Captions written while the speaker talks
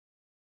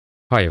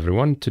Hi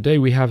everyone, today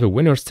we have a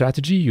winner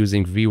strategy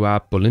using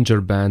VWAP,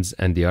 Bollinger Bands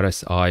and the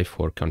RSI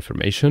for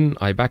confirmation.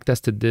 I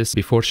backtested this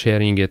before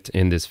sharing it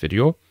in this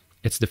video.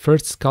 It's the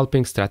first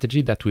scalping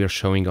strategy that we are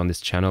showing on this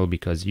channel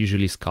because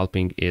usually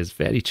scalping is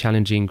very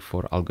challenging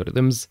for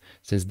algorithms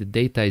since the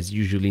data is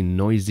usually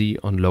noisy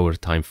on lower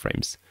time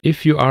frames.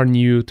 If you are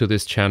new to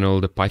this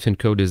channel, the Python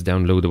code is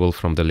downloadable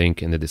from the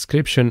link in the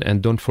description,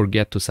 and don't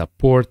forget to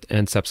support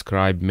and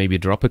subscribe, maybe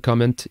drop a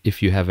comment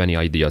if you have any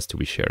ideas to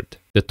be shared.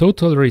 The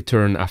total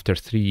return after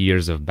 3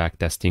 years of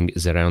backtesting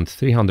is around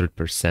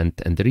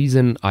 300%, and the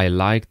reason I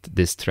liked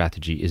this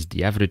strategy is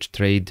the average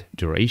trade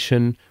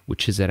duration,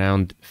 which is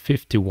around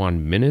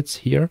 51 minutes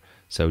here.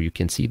 So you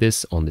can see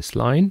this on this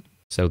line.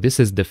 So this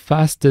is the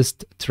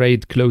fastest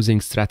trade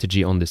closing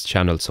strategy on this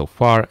channel so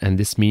far, and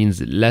this means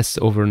less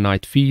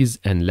overnight fees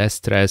and less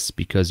stress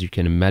because you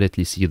can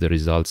immediately see the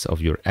results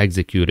of your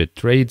executed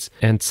trades.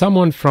 And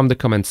someone from the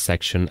comments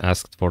section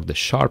asked for the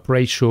Sharpe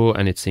ratio,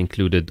 and it's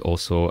included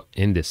also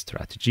in this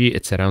strategy.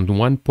 It's around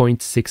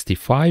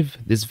 1.65.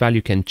 This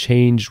value can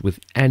change with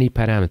any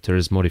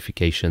parameters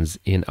modifications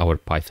in our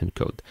Python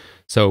code.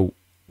 So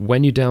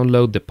when you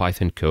download the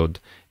Python code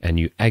and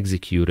you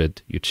execute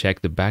it, you check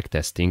the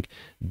backtesting,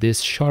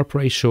 this Sharpe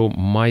ratio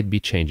might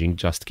be changing.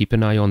 Just keep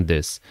an eye on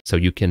this so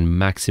you can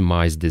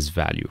maximize this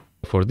value.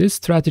 For this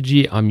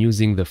strategy, I'm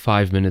using the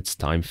 5 minutes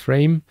time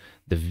frame,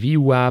 the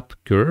VWAP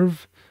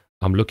curve.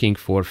 I'm looking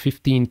for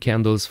 15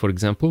 candles, for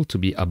example, to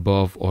be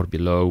above or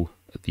below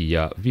the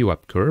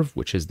VWAP curve,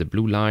 which is the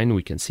blue line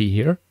we can see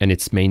here, and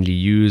it's mainly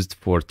used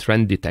for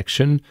trend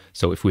detection.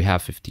 So if we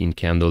have 15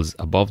 candles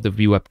above the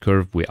VWAP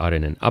curve, we are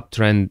in an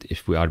uptrend.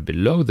 If we are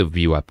below the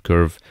VWAP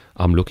curve,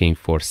 I'm looking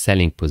for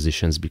selling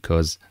positions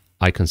because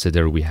I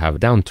consider we have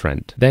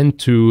downtrend. Then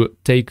to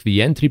take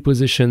the entry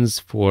positions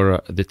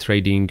for the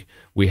trading,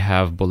 we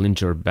have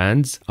Bollinger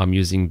Bands. I'm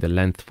using the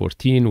length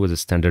 14 with a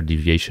standard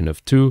deviation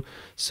of 2.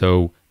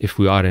 So if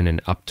we are in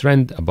an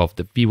uptrend above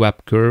the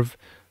VWAP curve,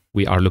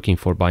 we are looking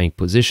for buying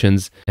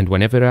positions, and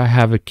whenever I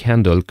have a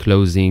candle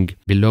closing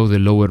below the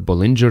lower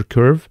Bollinger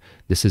curve,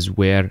 this is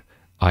where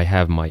I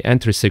have my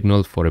entry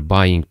signal for a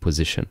buying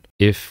position.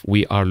 If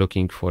we are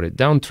looking for a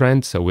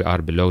downtrend, so we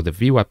are below the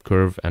VWAP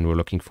curve and we're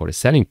looking for a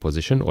selling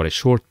position or a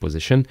short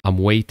position, I'm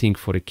waiting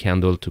for a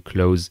candle to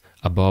close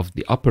above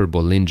the upper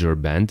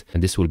Bollinger Band,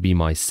 and this will be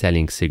my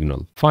selling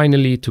signal.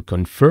 Finally, to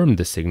confirm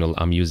the signal,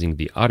 I'm using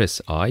the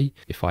RSI.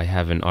 If I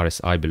have an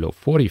RSI below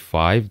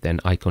 45, then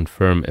I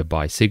confirm a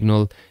buy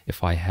signal.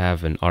 If I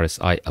have an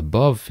RSI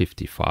above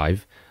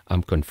 55,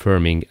 I'm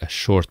confirming a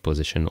short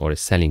position or a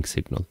selling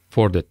signal.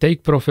 For the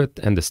take profit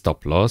and the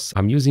stop loss,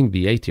 I'm using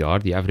the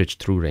ATR, the average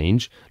true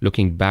range,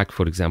 looking back,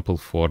 for example,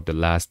 for the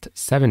last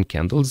 7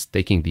 candles,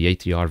 taking the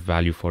ATR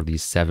value for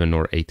these 7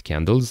 or 8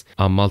 candles.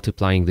 I'm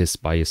multiplying this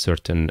by a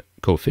certain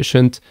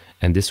coefficient,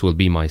 and this will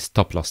be my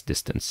stop loss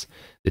distance.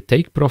 The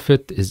take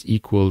profit is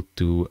equal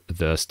to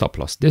the stop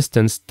loss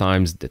distance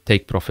times the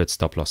take profit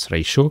stop loss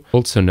ratio,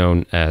 also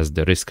known as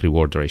the risk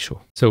reward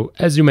ratio. So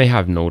as you may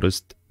have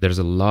noticed, there's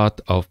a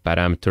lot of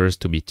parameters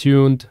to be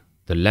tuned: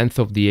 the length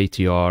of the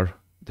ATR,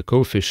 the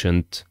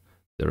coefficient,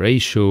 the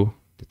ratio,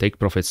 the take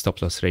profit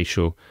stop loss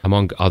ratio,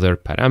 among other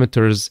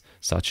parameters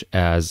such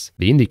as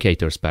the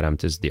indicators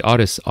parameters, the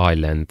RSI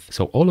length.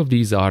 So all of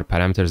these are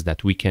parameters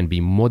that we can be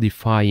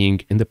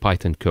modifying in the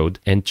Python code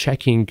and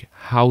checking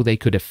how they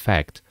could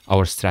affect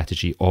our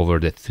strategy over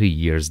the 3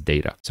 years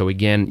data. So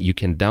again, you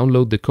can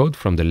download the code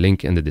from the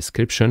link in the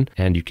description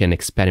and you can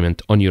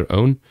experiment on your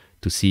own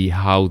to see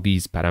how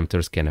these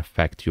parameters can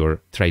affect your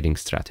trading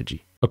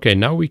strategy. Okay,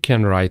 now we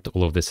can write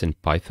all of this in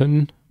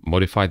Python,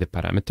 modify the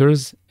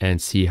parameters,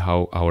 and see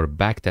how our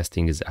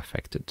backtesting is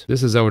affected.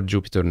 This is our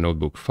Jupyter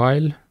notebook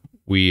file.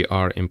 We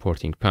are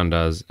importing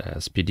pandas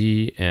as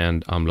PD,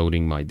 and I'm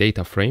loading my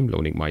data frame,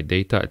 loading my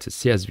data. It's a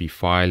CSV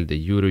file, the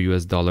Euro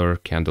US dollar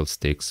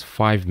candlesticks,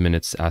 5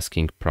 minutes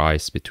asking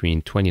price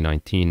between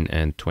 2019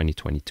 and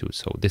 2022.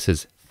 So this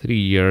is 3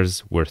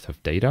 years worth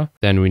of data.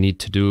 Then we need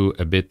to do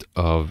a bit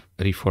of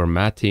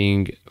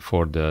reformatting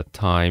for the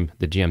time,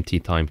 the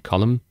GMT time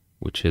column,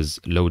 which is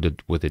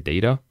loaded with the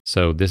data.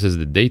 So this is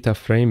the data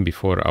frame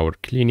before our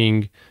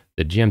cleaning.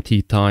 The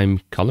GMT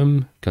time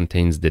column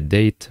contains the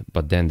date,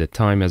 but then the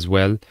time as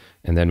well.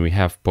 And then we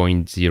have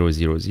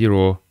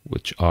 0.000,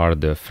 which are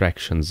the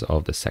fractions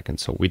of the second.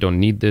 So we don't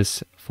need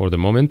this for the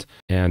moment,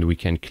 and we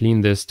can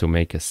clean this to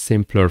make a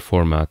simpler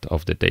format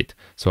of the date.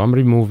 So I'm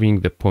removing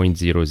the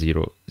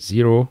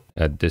 0.000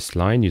 at this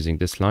line, using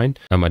this line.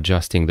 I'm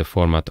adjusting the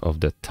format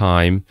of the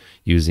time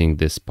using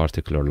this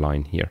particular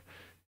line here.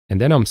 And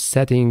then I'm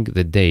setting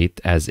the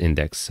date as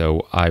index.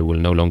 So I will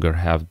no longer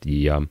have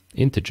the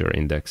integer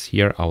index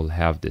here. I will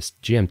have this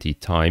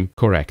GMT time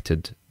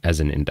corrected as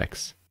an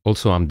index.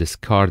 Also, I'm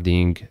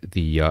discarding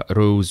the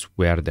rows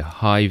where the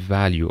high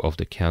value of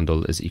the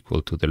candle is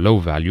equal to the low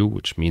value,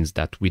 which means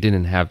that we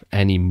didn't have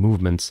any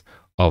movements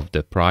of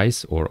the price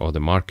or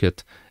the market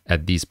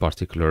at these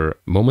particular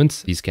moments.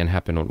 These can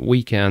happen on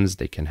weekends,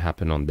 they can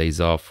happen on days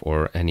off, or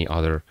any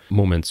other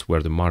moments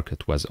where the market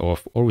was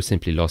off, or we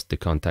simply lost the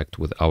contact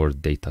with our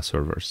data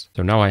servers.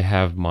 So now I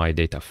have my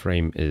data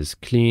frame is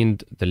cleaned.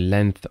 The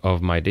length of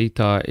my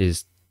data is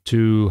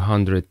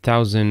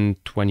 200,000,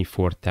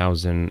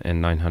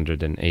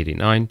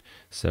 24,989.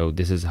 So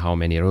this is how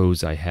many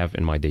rows I have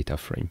in my data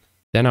frame.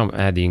 Then I'm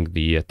adding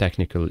the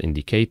technical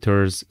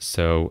indicators.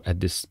 So at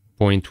this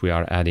point, we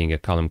are adding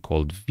a column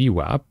called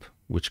VWAP,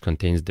 which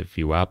contains the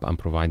VWAP. I'm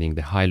providing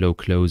the high, low,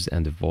 close,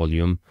 and the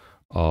volume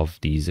of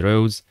these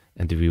rows,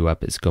 and the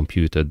VWAP is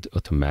computed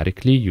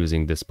automatically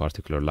using this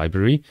particular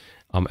library.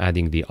 I'm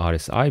adding the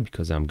RSI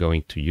because I'm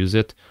going to use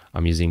it.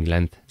 I'm using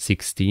length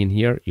 16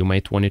 here. You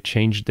might want to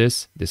change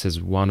this. This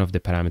is one of the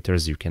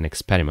parameters you can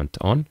experiment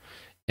on.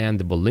 And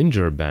the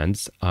Bollinger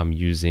Bands, I'm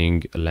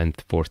using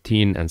length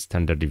 14 and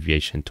standard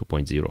deviation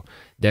 2.0.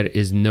 There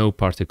is no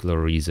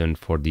particular reason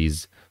for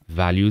these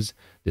values.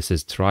 This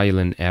is trial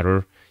and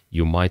error.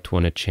 You might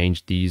want to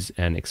change these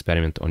and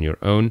experiment on your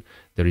own.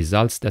 The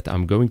results that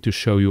I'm going to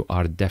show you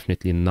are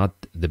definitely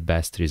not the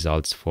best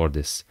results for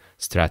this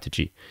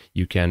strategy.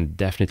 You can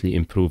definitely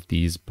improve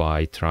these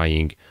by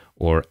trying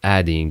or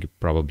adding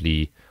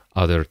probably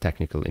other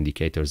technical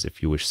indicators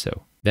if you wish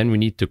so. Then we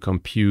need to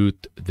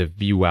compute the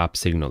VWAP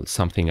signal,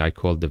 something I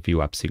call the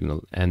VWAP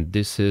signal. And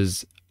this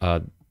is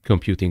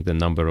computing the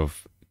number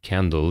of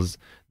candles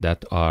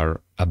that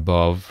are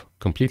above,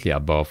 completely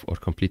above or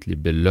completely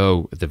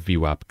below the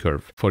VWAP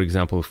curve. For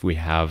example, if we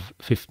have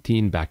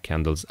 15 back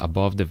candles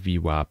above the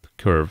VWAP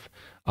curve,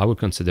 I will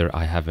consider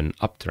I have an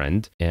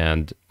uptrend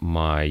and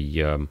my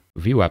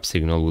VWAP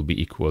signal will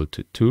be equal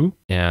to 2.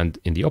 And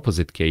in the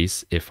opposite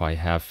case, if I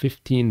have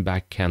 15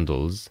 back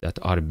candles that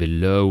are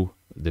below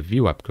the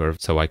VWAP curve,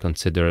 so I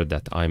consider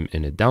that I'm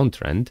in a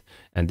downtrend,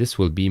 and this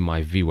will be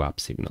my VWAP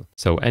signal.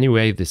 So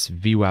anyway, this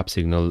VWAP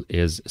signal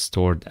is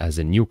stored as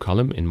a new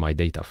column in my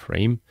data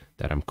frame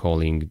that I'm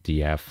calling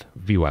df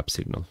VWAP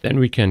signal. Then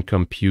we can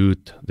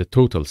compute the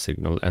total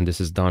signal, and this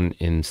is done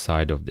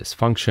inside of this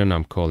function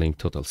I'm calling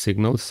total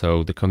signal.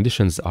 So the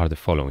conditions are the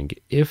following.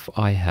 If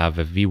I have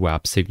a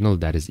VWAP signal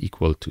that is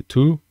equal to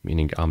 2,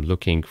 meaning I'm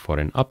looking for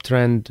an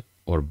uptrend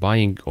or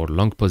buying or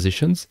long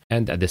positions,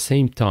 and at the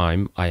same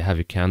time I have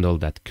a candle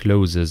that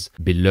closes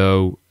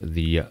below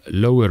the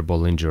lower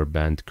Bollinger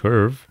Band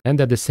curve, and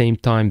at the same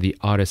time the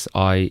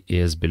RSI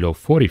is below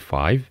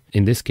 45,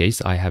 in this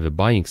case I have a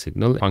buying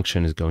signal.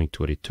 Function is going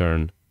to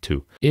return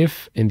 2.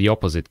 If in the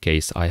opposite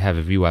case I have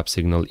a VWAP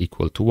signal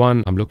equal to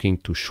 1, I'm looking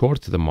to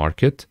short the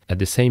market. At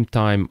the same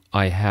time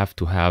I have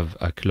to have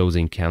a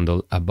closing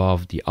candle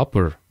above the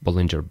upper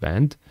Bollinger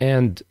Band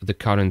and the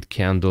current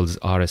candle's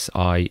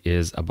RSI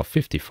is above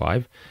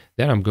 55,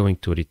 then I'm going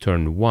to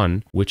return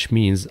 1, which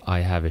means I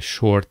have a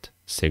short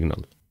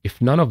signal. If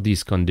none of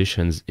these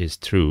conditions is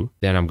true,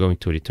 then I'm going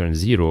to return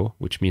 0,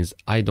 which means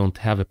I don't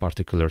have a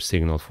particular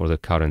signal for the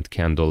current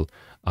candle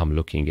I'm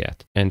looking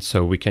at. And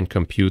so we can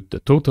compute the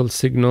total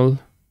signal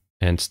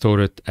and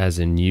store it as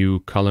a new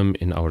column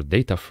in our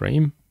data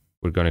frame.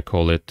 We're going to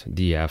call it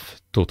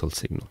df total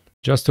signal.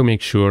 Just to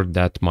make sure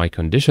that my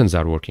conditions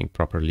are working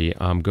properly,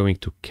 I'm going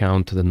to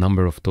count the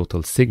number of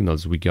total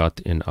signals we got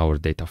in our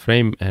data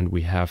frame, and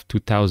we have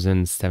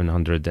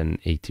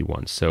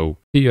 2,781. So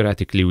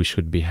theoretically, we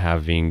should be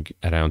having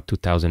around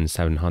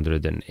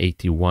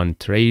 2,781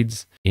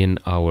 trades in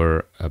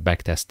our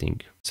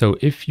backtesting. So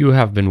if you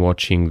have been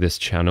watching this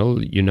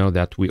channel, you know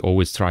that we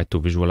always try to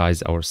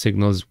visualize our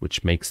signals,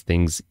 which makes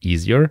things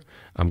easier.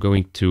 I'm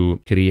going to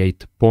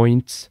create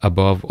points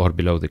above or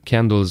below the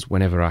candles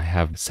whenever I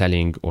have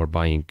selling or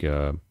buying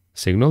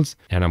signals.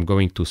 And I'm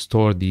going to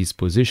store these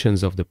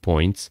positions of the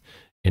points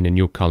in a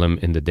new column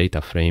in the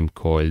data frame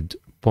called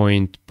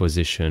point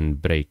position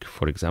break,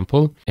 for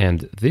example.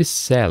 And this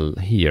cell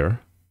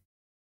here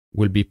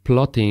will be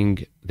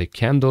plotting the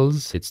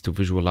candles. It's to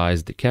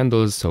visualize the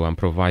candles. So I'm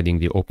providing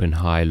the open,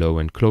 high, low,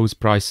 and close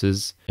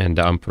prices. And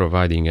I'm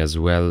providing as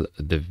well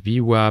the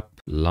VWAP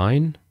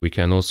line. We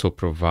can also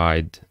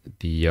provide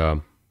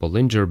the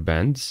Bollinger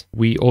Bands.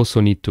 We also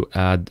need to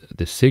add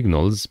the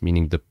signals,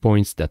 meaning the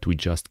points that we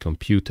just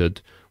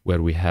computed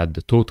where we had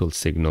the total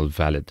signal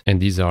valid.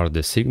 And these are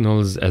the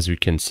signals. As we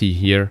can see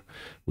here,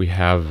 we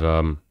have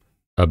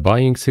a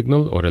buying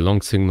signal or a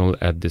long signal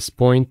at this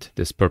point,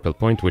 this purple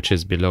point, which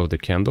is below the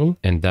candle.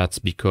 And that's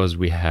because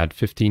we had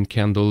 15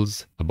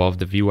 candles above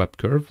the VWAP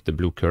curve, the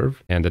blue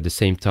curve. And at the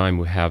same time,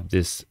 we have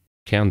this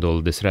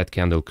candle, this red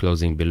candle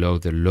closing below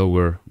the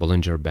lower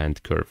Bollinger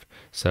Band curve.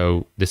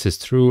 So this is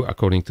true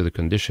according to the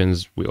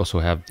conditions. We also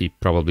have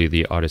probably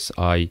the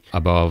RSI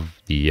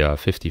above the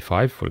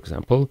 55, for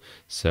example.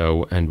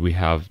 So, and we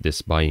have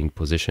this buying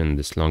position,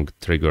 this long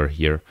trigger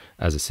here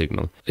as a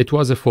signal. It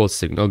was a false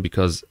signal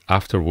because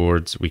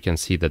afterwards we can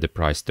see that the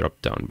price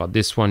dropped down. But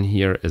this one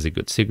here is a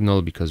good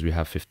signal because we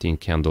have 15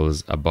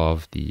 candles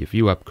above the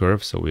VWAP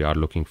curve. So we are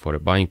looking for a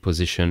buying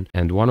position.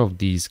 And one of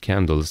these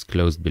candles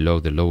closed below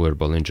the lower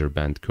Bollinger Band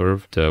Band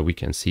curve, we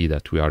can see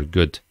that we are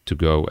good to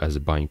go as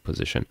a buying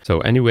position. So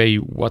anyway,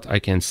 what I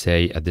can say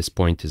at this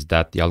point is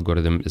that the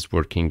algorithm is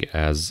working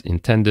as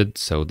intended.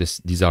 So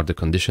these are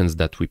the conditions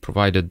that we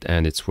provided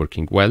and it's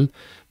working well,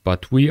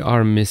 but we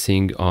are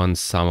missing on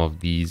some of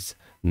these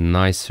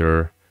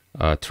nicer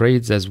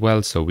trades as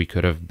well. So we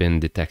could have been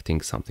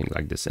detecting something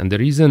like this. And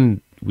the reason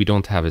we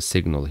don't have a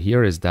signal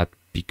here is that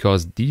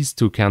because these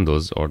two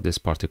candles, or this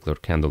particular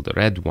candle, the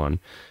red one,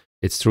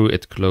 it's true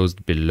it closed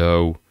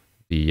below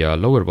the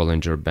lower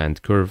Bollinger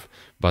Band curve,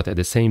 but at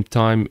the same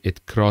time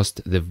it crossed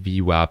the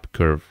VWAP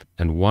curve,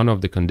 and one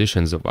of the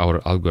conditions of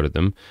our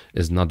algorithm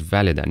is not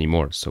valid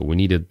anymore. So we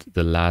needed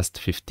the last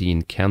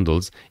 15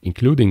 candles,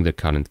 including the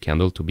current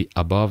candle, to be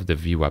above the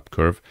VWAP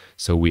curve,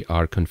 so we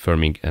are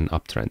confirming an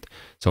uptrend.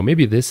 So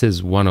maybe this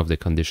is one of the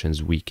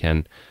conditions we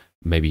can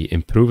maybe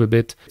improve a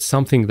bit. It's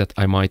something that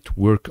I might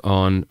work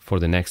on for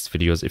the next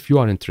videos. If you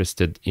are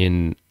interested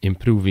in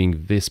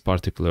improving this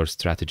particular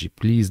strategy,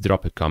 please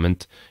drop a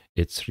comment.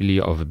 It's really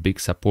of a big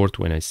support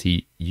when I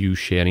see you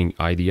sharing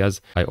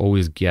ideas. I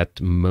always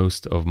get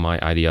most of my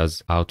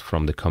ideas out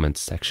from the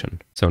comments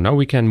section. So now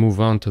we can move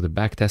on to the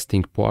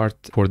backtesting part.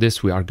 For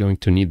this, we are going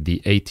to need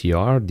the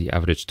ATR, the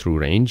average true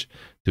range,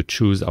 to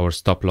choose our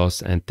stop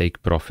loss and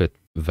take profit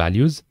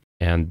values.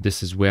 And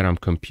this is where I'm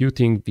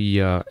computing the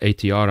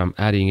ATR. I'm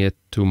adding it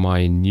to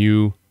my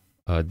new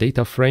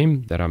data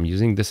frame that I'm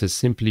using. This is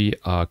simply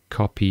a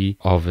copy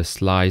of a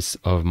slice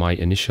of my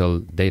initial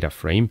data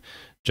frame.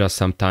 Just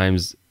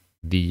sometimes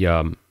the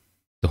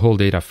whole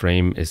data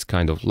frame is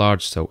kind of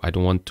large, so I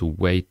don't want to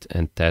wait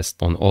and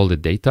test on all the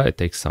data. It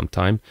takes some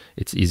time.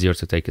 It's easier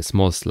to take a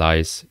small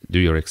slice, do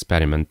your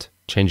experiment,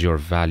 change your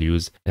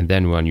values, and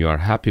then when you are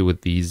happy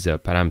with these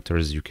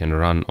parameters, you can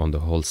run on the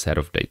whole set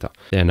of data.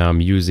 Then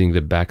I'm using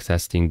the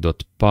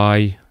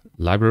backtesting.py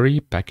library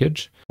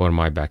package for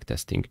my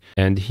backtesting.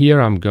 And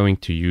here I'm going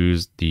to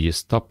use the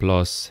stop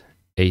loss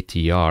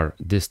ATR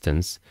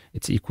distance.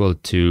 It's equal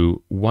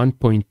to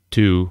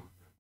 1.2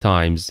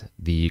 times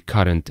the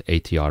current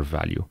ATR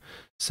value.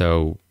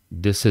 So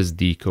this is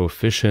the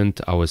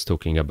coefficient I was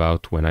talking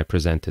about when I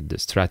presented the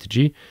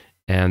strategy.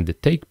 And the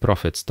take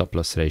profit stop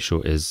loss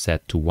ratio is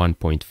set to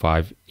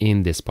 1.5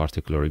 in this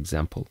particular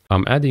example.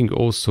 I'm adding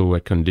also a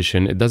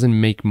condition. It doesn't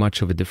make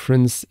much of a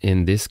difference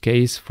in this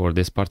case for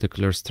this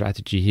particular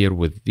strategy here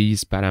with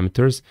these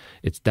parameters.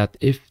 It's that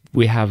if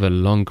we have a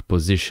long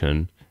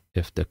position,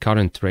 if the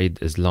current trade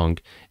is long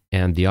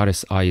and the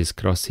RSI is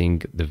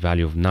crossing the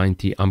value of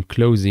 90, I'm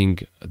closing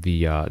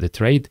the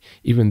trade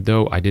even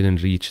though I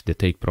didn't reach the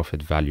take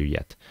profit value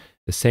yet.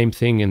 The same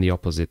thing in the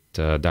opposite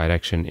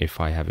direction. If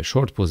I have a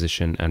short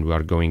position and we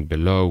are going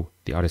below,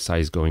 the RSI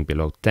is going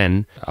below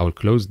 10, I will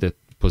close the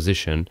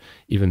position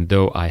even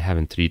though I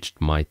haven't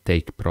reached my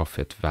take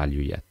profit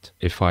value yet.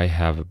 If I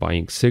have a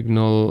buying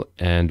signal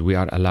and we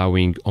are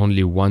allowing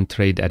only one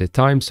trade at a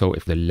time, so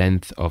if the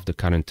length of the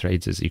current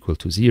trades is equal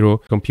to 0,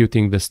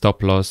 computing the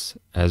stop loss,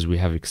 as we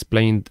have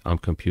explained, I'm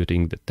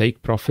computing the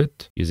take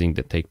profit using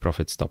the take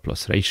profit stop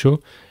loss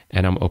ratio,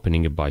 and I'm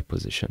opening a buy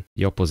position.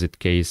 The opposite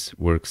case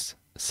works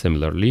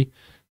similarly.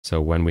 So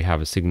when we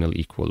have a signal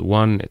equal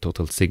 1, a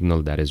total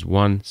signal that is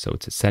 1, so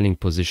it's a selling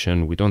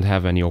position, we don't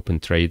have any open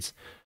trades,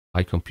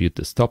 I compute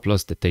the stop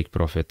loss, the take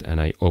profit,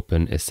 and I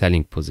open a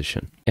selling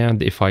position.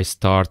 And if I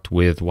start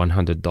with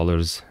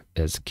 $100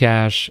 as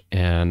cash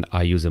and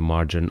I use a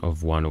margin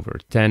of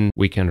 1/10,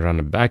 we can run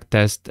a back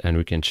test and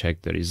we can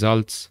check the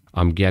results.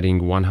 I'm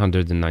getting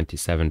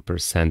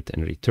 197%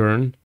 in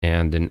return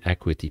and an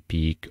equity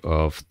peak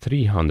of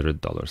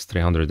 $300,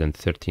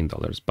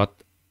 $313, but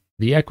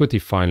the equity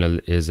final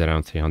is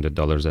around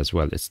 $300 as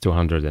well. It's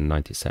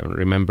 $297.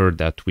 Remember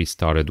that we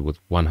started with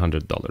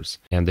 $100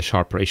 and the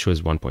Sharpe ratio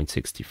is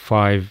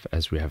 1.65,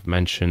 as we have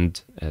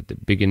mentioned at the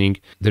beginning.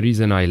 The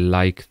reason I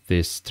like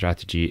this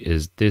strategy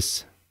is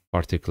this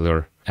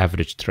particular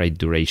average trade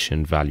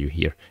duration value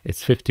here.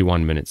 It's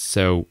 51 minutes.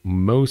 So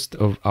most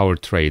of our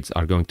trades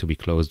are going to be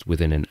closed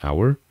within an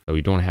hour. So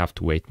you don't have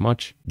to wait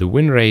much. The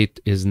win rate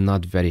is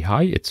not very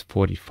high. It's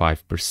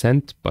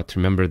 45%. But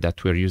remember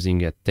that we're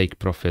using a take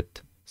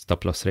profit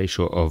stop loss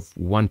ratio of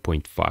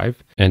 1.5.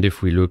 And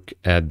if we look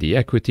at the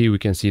equity, we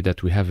can see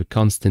that we have a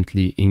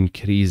constantly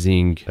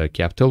increasing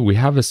capital. We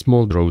have a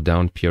small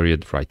drawdown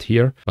period right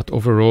here, but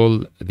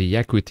overall the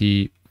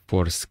equity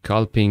for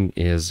scalping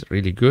is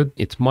really good.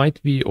 It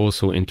might be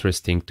also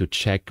interesting to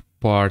check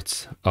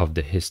parts of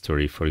the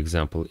history. For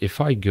example, if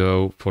I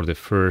go for the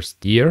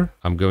first year,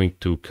 I'm going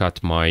to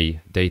cut my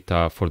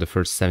data for the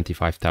first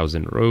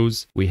 75,000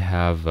 rows. We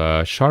have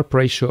a Sharpe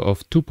ratio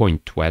of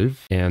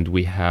 2.12 and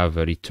we have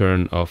a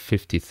return of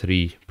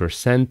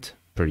 53%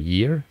 per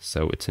year.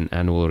 So it's an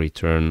annual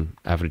return,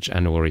 average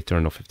annual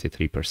return of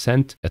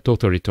 53%, a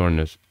total return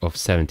of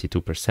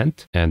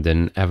 72%, and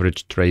an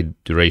average trade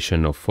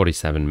duration of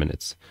 47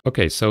 minutes.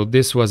 Okay, so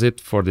this was it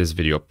for this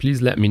video.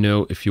 Please let me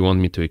know if you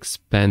want me to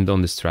expand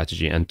on the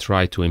strategy and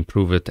try to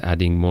improve it,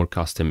 adding more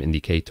custom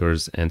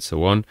indicators and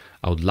so on.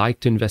 I would like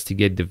to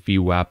investigate the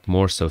VWAP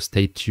more, so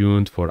stay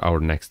tuned for our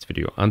next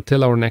video.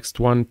 Until our next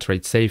one,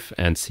 trade safe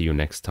and see you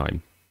next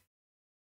time.